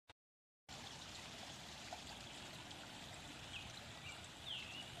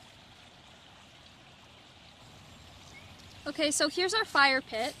Okay, so here's our fire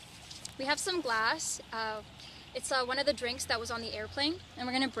pit. We have some glass. It's one of the drinks that was on the airplane, and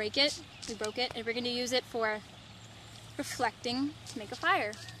we're gonna break it. We broke it, and we're gonna use it for reflecting to make a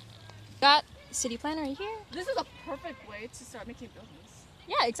fire. Got city planner right here. This is a perfect way to start making buildings.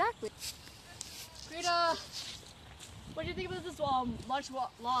 Yeah, exactly. Greta, what do you think about this large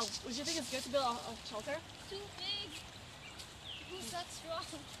log? Would you think it's good to build a shelter? Too big. Who's that strong?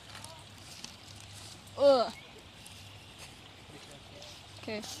 Ugh.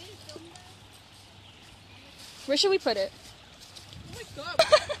 Okay. Where should we put it? Oh my god.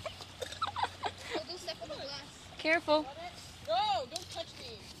 Don't step on the glass. Careful. No, don't touch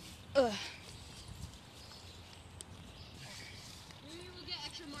me. Ugh. We will get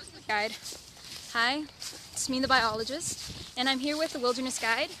extra markers. Guide. Hi, it's me, the biologist, and I'm here with the wilderness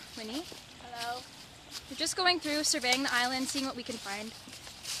guide, Winnie. Hello. We're just going through, surveying the island, seeing what we can find.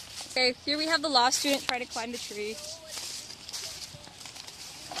 Okay, here we have the law student trying to climb the tree.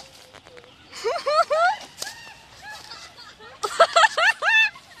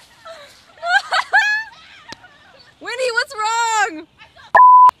 Winnie, what's wrong?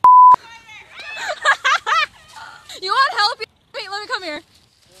 You want help? Wait, let me come here.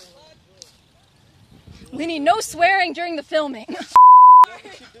 Winnie, no swearing during the filming.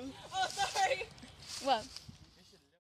 Oh, sorry. What?